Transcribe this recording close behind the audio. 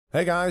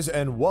Hey guys,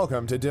 and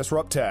welcome to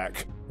Disrupt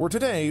Tech, where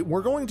today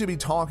we're going to be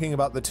talking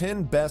about the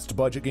 10 best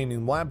budget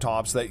gaming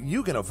laptops that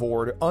you can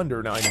afford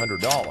under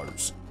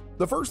 $900.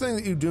 The first thing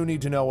that you do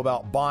need to know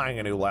about buying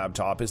a new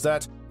laptop is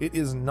that it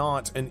is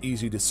not an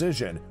easy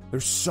decision.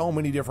 There's so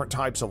many different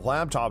types of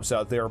laptops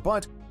out there,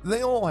 but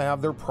they all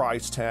have their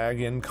price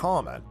tag in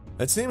common.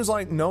 It seems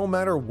like no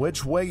matter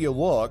which way you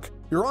look,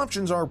 your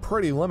options are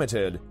pretty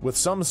limited, with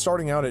some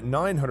starting out at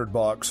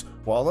 $900,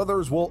 while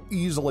others will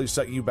easily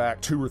set you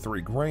back $2 or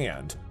 $3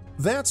 grand.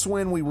 That's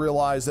when we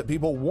realize that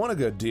people want a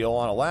good deal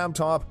on a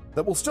laptop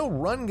that will still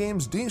run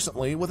games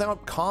decently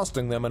without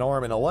costing them an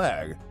arm and a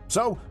leg.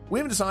 So,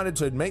 we've decided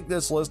to make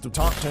this list of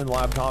top 10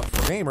 laptops for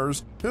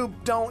gamers who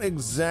don't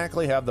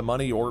exactly have the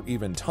money or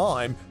even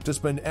time to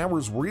spend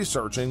hours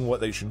researching what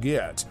they should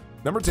get.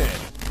 Number 10.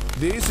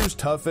 The Asus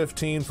TUF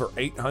 15 for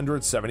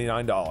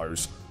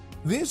 $879.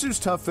 The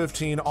Asus TUF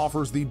 15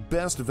 offers the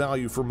best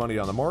value for money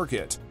on the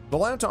market. The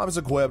laptop is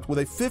equipped with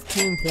a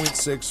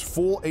 15.6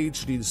 Full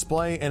HD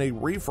display and a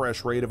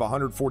refresh rate of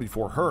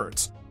 144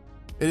 Hz.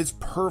 It is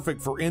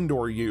perfect for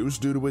indoor use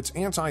due to its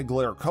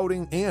anti-glare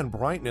coating and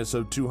brightness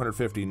of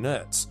 250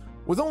 nits.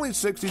 With only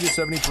 60 to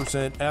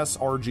 70%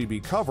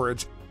 sRGB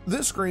coverage,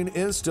 this screen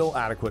is still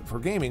adequate for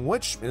gaming,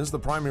 which is the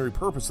primary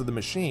purpose of the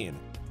machine.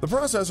 The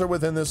processor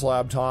within this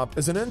laptop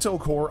is an Intel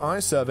Core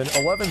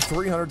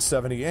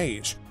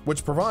i7-11370H,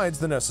 which provides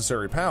the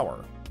necessary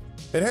power.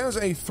 It has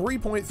a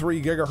 3.3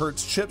 GHz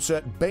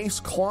chipset base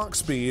clock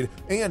speed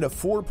and a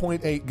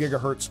 4.8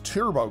 GHz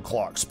turbo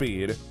clock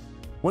speed.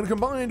 When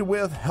combined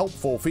with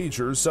helpful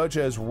features such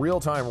as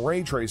real-time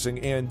ray tracing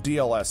and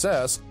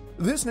DLSS,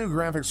 this new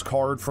graphics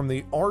card from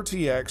the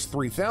RTX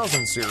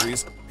 3000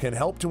 series can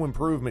help to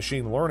improve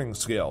machine learning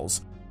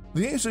skills.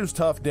 The Asus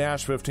TUF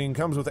Dash 15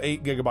 comes with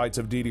 8GB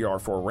of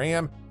DDR4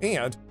 RAM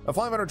and a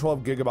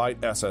 512GB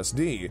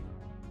SSD.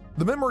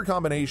 The memory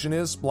combination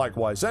is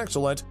likewise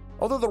excellent,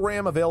 although the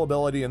RAM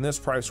availability in this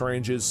price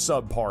range is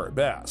subpar at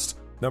best.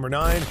 Number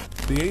 9.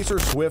 The Acer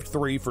Swift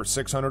 3 for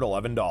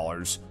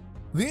 $611.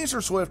 The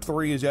Acer Swift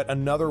 3 is yet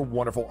another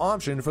wonderful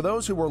option for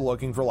those who are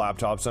looking for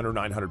laptops under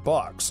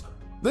 $900.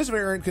 This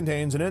variant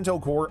contains an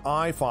Intel Core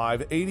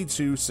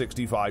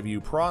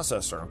i5-8265U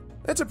processor.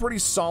 It's a pretty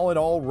solid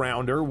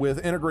all-rounder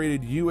with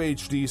integrated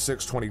UHD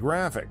 620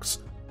 graphics.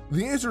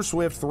 The Acer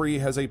Swift 3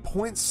 has a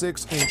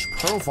 0.6-inch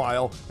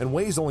profile and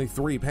weighs only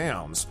 3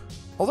 pounds.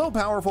 Although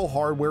powerful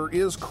hardware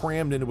is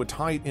crammed into a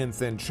tight and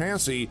thin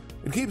chassis,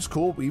 it keeps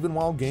cool even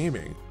while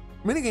gaming.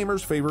 Many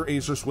gamers favor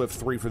Acer Swift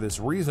 3 for this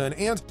reason,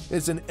 and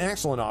it's an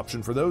excellent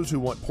option for those who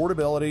want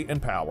portability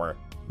and power.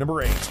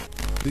 Number 8.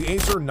 The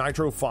Acer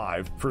Nitro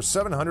 5 for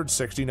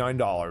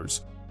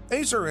 $769.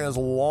 Acer has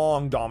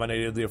long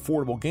dominated the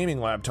affordable gaming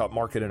laptop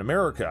market in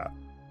America.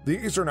 The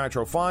Acer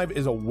Nitro 5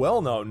 is a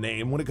well-known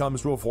name when it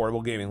comes to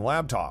affordable gaming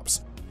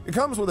laptops. It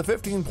comes with a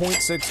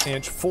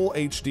 15.6-inch Full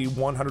HD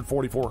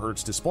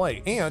 144Hz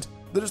display, and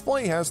the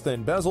display has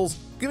thin bezels,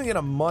 giving it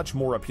a much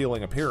more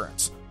appealing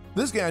appearance.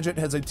 This gadget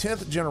has a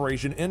 10th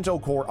generation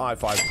Intel Core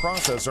i5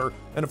 processor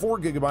and a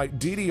 4GB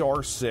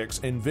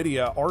DDR6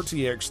 NVIDIA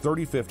RTX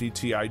 3050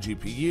 Ti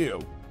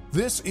GPU.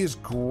 This is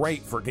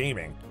great for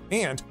gaming,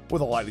 and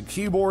with a lighted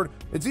keyboard,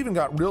 it's even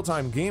got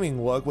real-time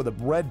gaming look with a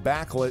red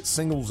backlit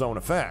single zone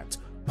effect.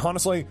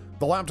 Honestly,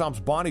 the laptop's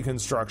body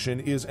construction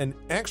is an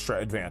extra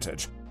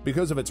advantage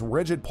because of its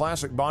rigid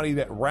plastic body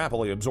that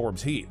rapidly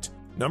absorbs heat.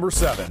 Number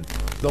 7.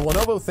 The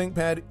Lenovo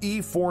ThinkPad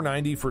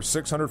E490 for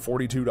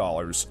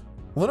 $642.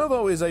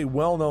 Lenovo is a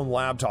well-known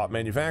laptop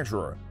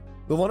manufacturer.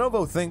 The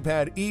Lenovo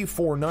ThinkPad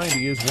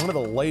E490 is one of the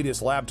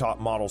latest laptop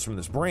models from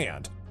this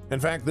brand. In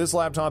fact, this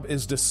laptop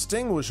is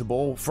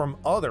distinguishable from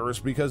others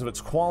because of its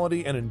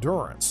quality and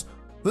endurance.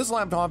 This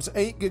laptop's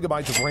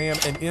 8GB of RAM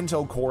and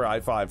Intel Core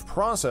i5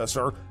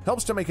 processor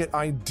helps to make it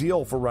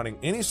ideal for running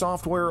any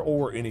software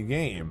or any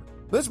game.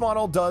 This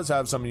model does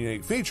have some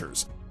unique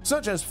features,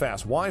 such as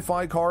fast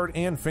Wi-Fi card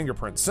and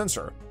fingerprint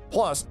sensor.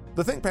 Plus,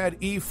 the ThinkPad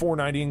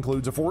E490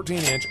 includes a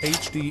 14-inch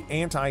HD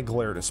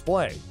anti-glare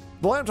display.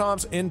 The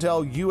laptop's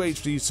Intel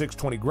UHD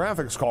 620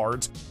 graphics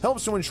cards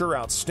helps to ensure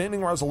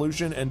outstanding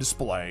resolution and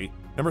display.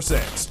 Number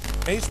 6.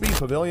 HP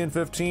Pavilion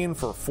 15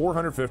 for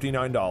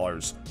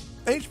 $459.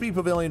 HP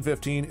Pavilion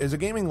 15 is a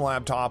gaming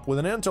laptop with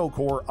an Intel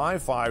Core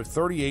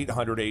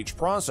i5-3800H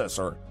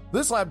processor.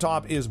 This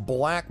laptop is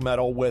black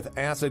metal with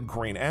acid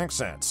green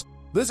accents.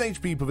 This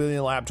HP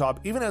Pavilion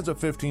laptop even has a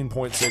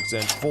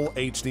 15.6-inch Full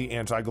HD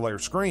anti-glare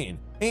screen,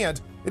 and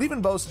it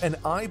even boasts an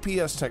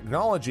IPS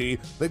technology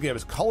that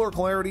gives color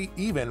clarity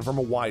even from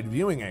a wide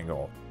viewing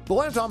angle. The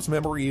laptop's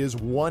memory is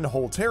 1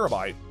 whole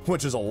terabyte,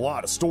 which is a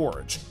lot of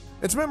storage.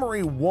 Its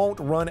memory won't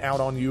run out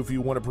on you if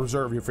you want to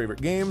preserve your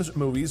favorite games,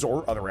 movies,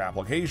 or other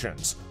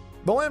applications.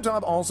 The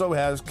laptop also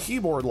has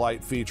keyboard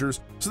light features,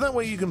 so that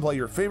way you can play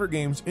your favorite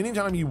games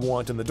anytime you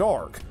want in the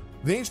dark.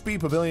 The HP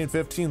Pavilion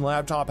 15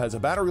 laptop has a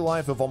battery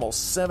life of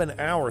almost 7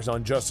 hours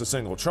on just a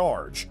single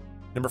charge.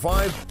 Number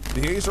 5.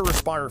 The Acer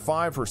Aspire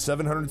 5 for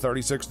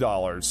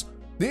 $736.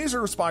 The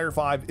Acer Aspire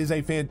 5 is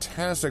a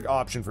fantastic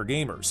option for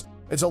gamers.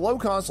 It's a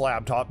low-cost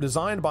laptop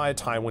designed by a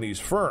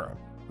Taiwanese firm.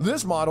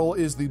 This model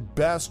is the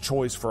best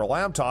choice for a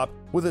laptop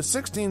with a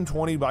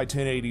 1620 by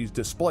 1080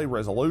 display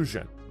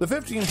resolution. The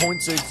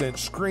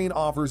 15.6-inch screen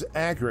offers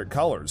accurate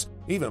colors,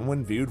 even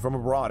when viewed from a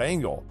broad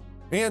angle.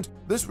 And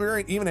this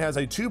variant even has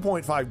a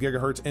 2.5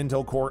 GHz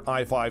Intel Core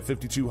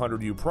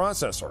i5-5200U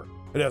processor.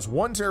 It has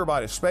 1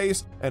 TB of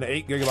space and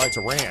 8 GB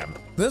of RAM.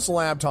 This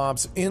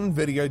laptop's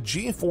NVIDIA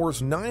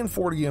GeForce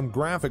 940M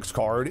graphics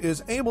card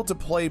is able to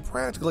play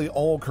practically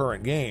all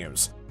current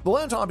games. The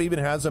laptop even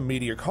has a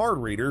media card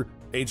reader,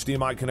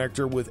 HDMI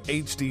connector with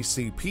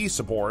HDCP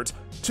support,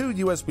 2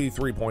 USB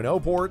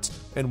 3.0 ports,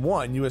 and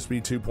 1 USB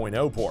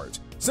 2.0 port.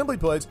 Simply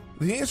put,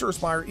 the Acer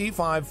Aspire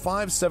E5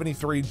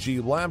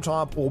 573G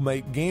laptop will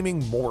make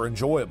gaming more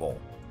enjoyable.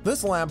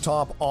 This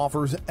laptop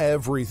offers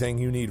everything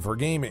you need for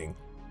gaming.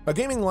 A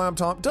gaming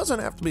laptop doesn't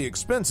have to be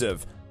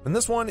expensive, and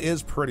this one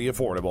is pretty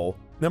affordable.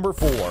 Number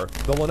 4.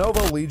 The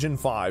Lenovo Legion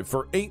 5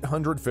 for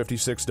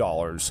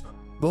 $856.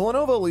 The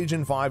Lenovo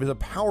Legion 5 is a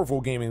powerful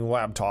gaming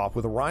laptop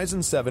with a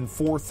Ryzen 7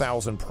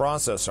 4000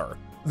 processor.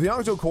 The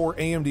octa-core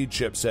AMD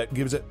chipset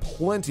gives it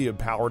plenty of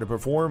power to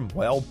perform,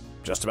 well,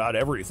 just about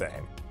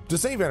everything. To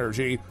save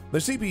energy, the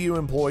CPU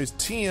employs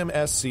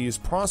TMSC's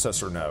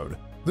processor node.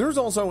 There's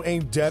also a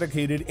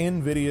dedicated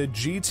NVIDIA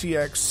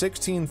GTX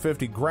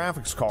 1650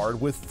 graphics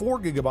card with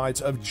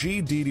 4GB of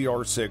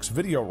GDDR6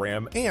 video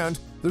RAM, and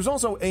there's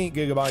also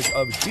 8GB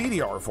of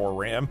DDR4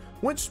 RAM,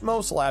 which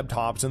most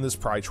laptops in this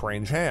price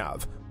range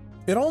have.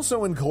 It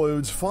also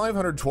includes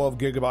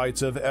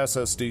 512GB of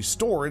SSD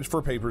storage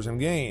for papers and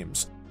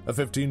games, a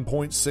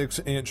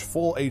 15.6-inch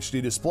Full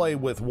HD display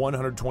with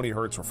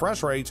 120Hz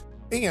refresh rate,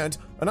 and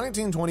a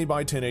 1920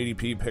 by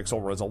 1080p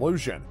pixel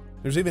resolution.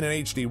 There's even an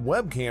HD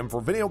webcam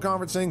for video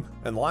conferencing,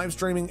 and live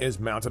streaming is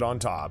mounted on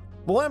top.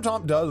 The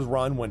laptop does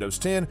run Windows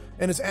 10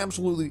 and is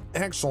absolutely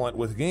excellent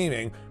with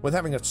gaming, with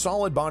having a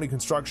solid body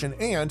construction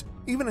and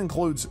even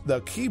includes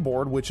the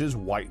keyboard, which is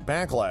white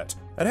backlit.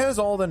 It has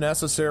all the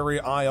necessary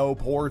I/O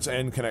ports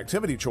and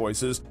connectivity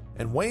choices,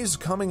 and weighs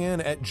coming in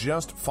at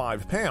just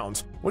 5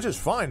 pounds, which is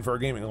fine for a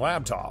gaming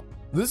laptop.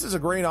 This is a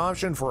great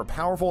option for a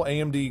powerful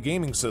AMD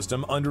gaming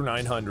system under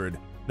 $900.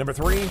 Number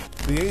 3.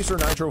 The Acer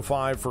Nitro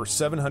 5 for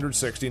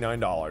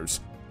 $769.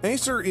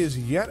 Acer is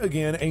yet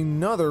again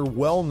another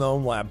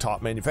well-known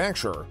laptop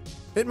manufacturer.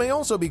 It may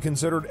also be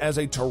considered as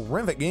a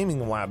terrific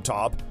gaming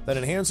laptop that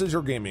enhances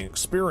your gaming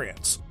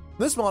experience.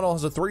 This model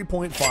has a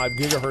 3.5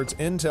 GHz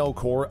Intel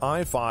Core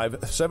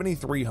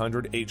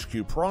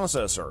i5-7300HQ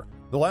processor.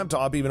 The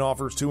laptop even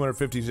offers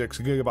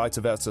 256GB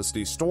of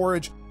SSD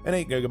storage and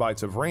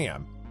 8GB of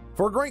RAM.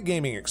 For a great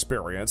gaming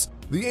experience,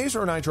 the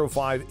Acer Nitro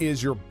 5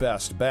 is your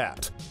best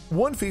bet.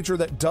 One feature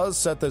that does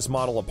set this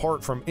model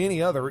apart from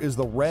any other is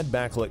the red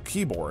backlit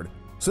keyboard,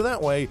 so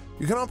that way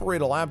you can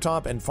operate a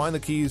laptop and find the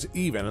keys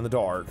even in the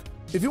dark.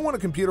 If you want a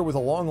computer with a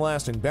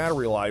long-lasting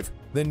battery life,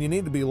 then you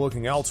need to be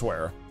looking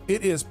elsewhere.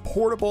 It is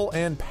portable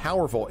and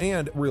powerful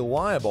and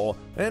reliable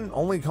and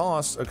only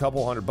costs a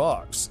couple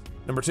 $100.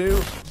 Number 2.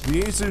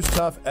 The Asus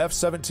TUF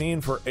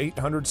F17 for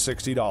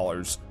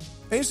 $860.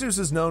 Asus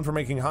is known for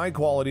making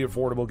high-quality,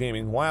 affordable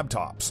gaming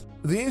laptops.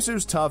 The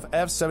Asus TUF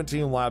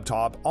F17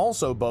 laptop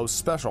also boasts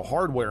special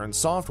hardware and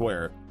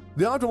software.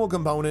 The optimal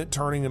component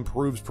turning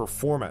improves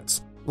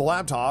performance. The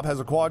laptop has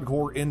a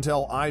quad-core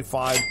Intel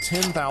i5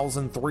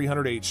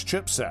 10300H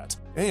chipset,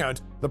 and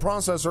the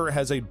processor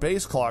has a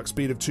base clock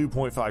speed of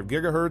 2.5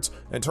 GHz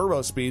and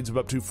turbo speeds of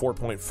up to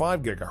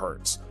 4.5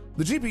 GHz.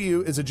 The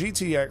GPU is a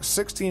GTX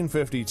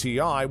 1650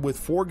 Ti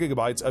with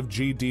 4GB of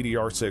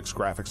GDDR6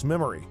 graphics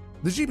memory.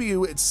 The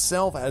GPU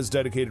itself has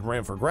dedicated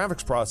RAM for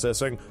graphics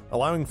processing,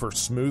 allowing for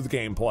smooth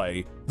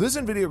gameplay. This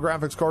NVIDIA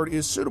graphics card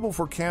is suitable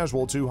for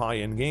casual to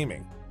high-end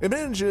gaming. It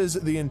manages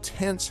the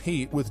intense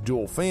heat with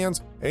dual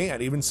fans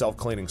and even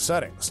self-cleaning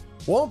settings.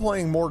 While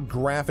playing more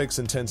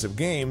graphics-intensive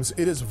games,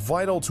 it is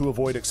vital to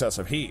avoid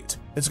excessive heat.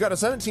 It's got a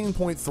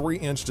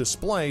 17.3-inch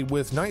display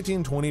with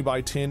 1920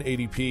 by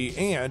 1080p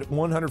and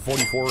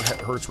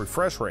 144Hz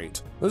refresh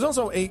rate. There's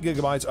also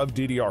 8GB of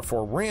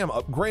DDR4 RAM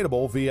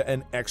upgradable via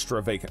an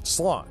extra vacant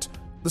slot.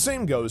 The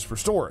same goes for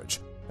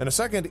storage. And a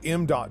second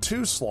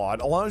M.2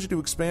 slot allows you to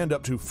expand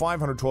up to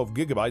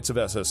 512GB of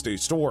SSD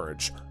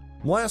storage.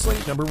 Lastly,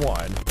 number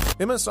 1.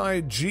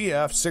 MSI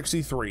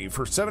GF63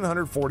 for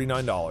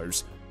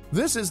 $749.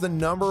 This is the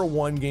number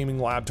 1 gaming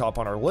laptop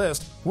on our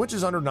list, which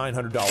is under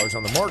 $900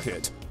 on the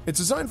market. It's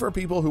designed for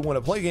people who want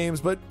to play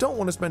games but don't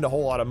want to spend a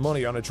whole lot of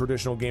money on a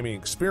traditional gaming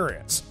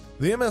experience.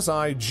 The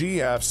MSI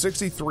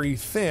GF63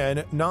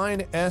 Thin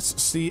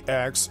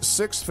 9SCX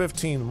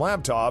 615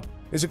 laptop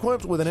is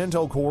equipped with an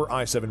Intel Core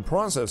i7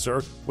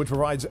 processor, which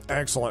provides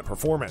excellent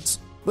performance.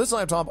 This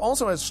laptop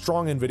also has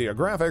strong NVIDIA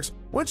graphics,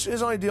 which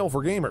is ideal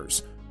for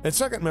gamers. Its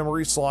second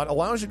memory slot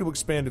allows you to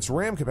expand its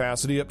RAM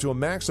capacity up to a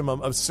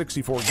maximum of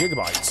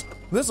 64GB.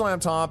 This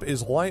laptop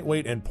is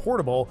lightweight and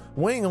portable,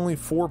 weighing only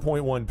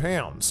 4.1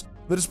 pounds.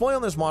 The display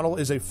on this model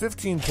is a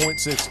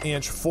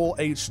 15.6-inch Full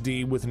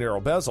HD with narrow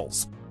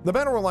bezels. The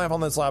battery life on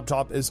this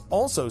laptop is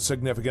also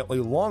significantly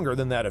longer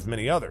than that of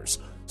many others,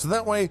 so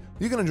that way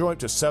you can enjoy up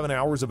to 7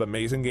 hours of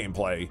amazing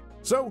gameplay.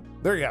 So,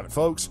 there you have it,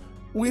 folks.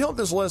 We hope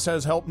this list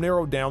has helped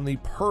narrow down the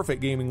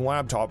perfect gaming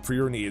laptop for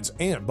your needs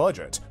and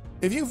budget.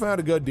 If you found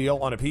a good deal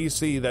on a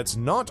PC that's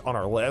not on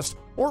our list,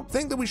 or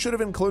think that we should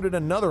have included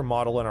another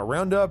model in our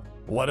roundup,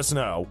 let us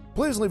know.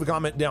 Please leave a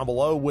comment down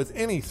below with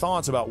any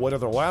thoughts about what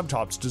other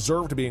laptops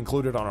deserve to be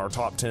included on our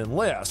top 10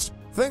 list.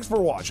 Thanks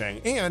for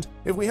watching, and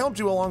if we helped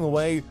you along the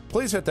way,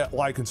 please hit that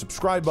like and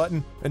subscribe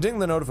button and ding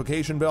the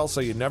notification bell so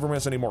you never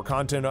miss any more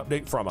content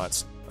update from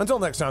us. Until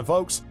next time,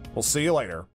 folks, we'll see you later.